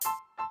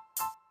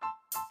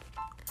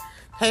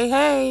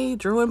Hey,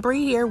 Drew and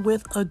Bree here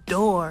with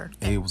Adore.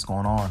 Hey, what's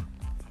going on?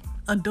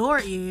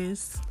 Adore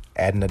is...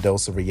 Adding a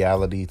dose of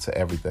reality to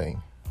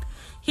everything.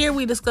 Here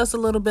we discuss a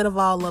little bit of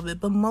all of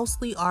it, but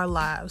mostly our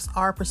lives,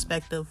 our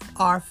perspective,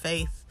 our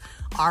faith,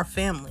 our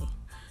family.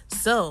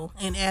 So,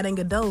 in adding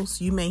a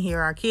dose, you may hear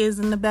our kids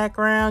in the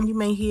background. You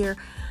may hear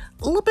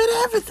a little bit of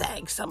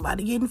everything.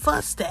 Somebody getting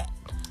fussed at.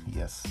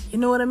 Yes. You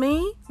know what I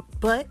mean?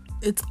 But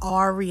it's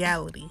our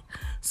reality.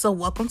 So,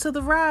 welcome to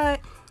the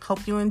ride.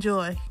 Hope you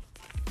enjoy.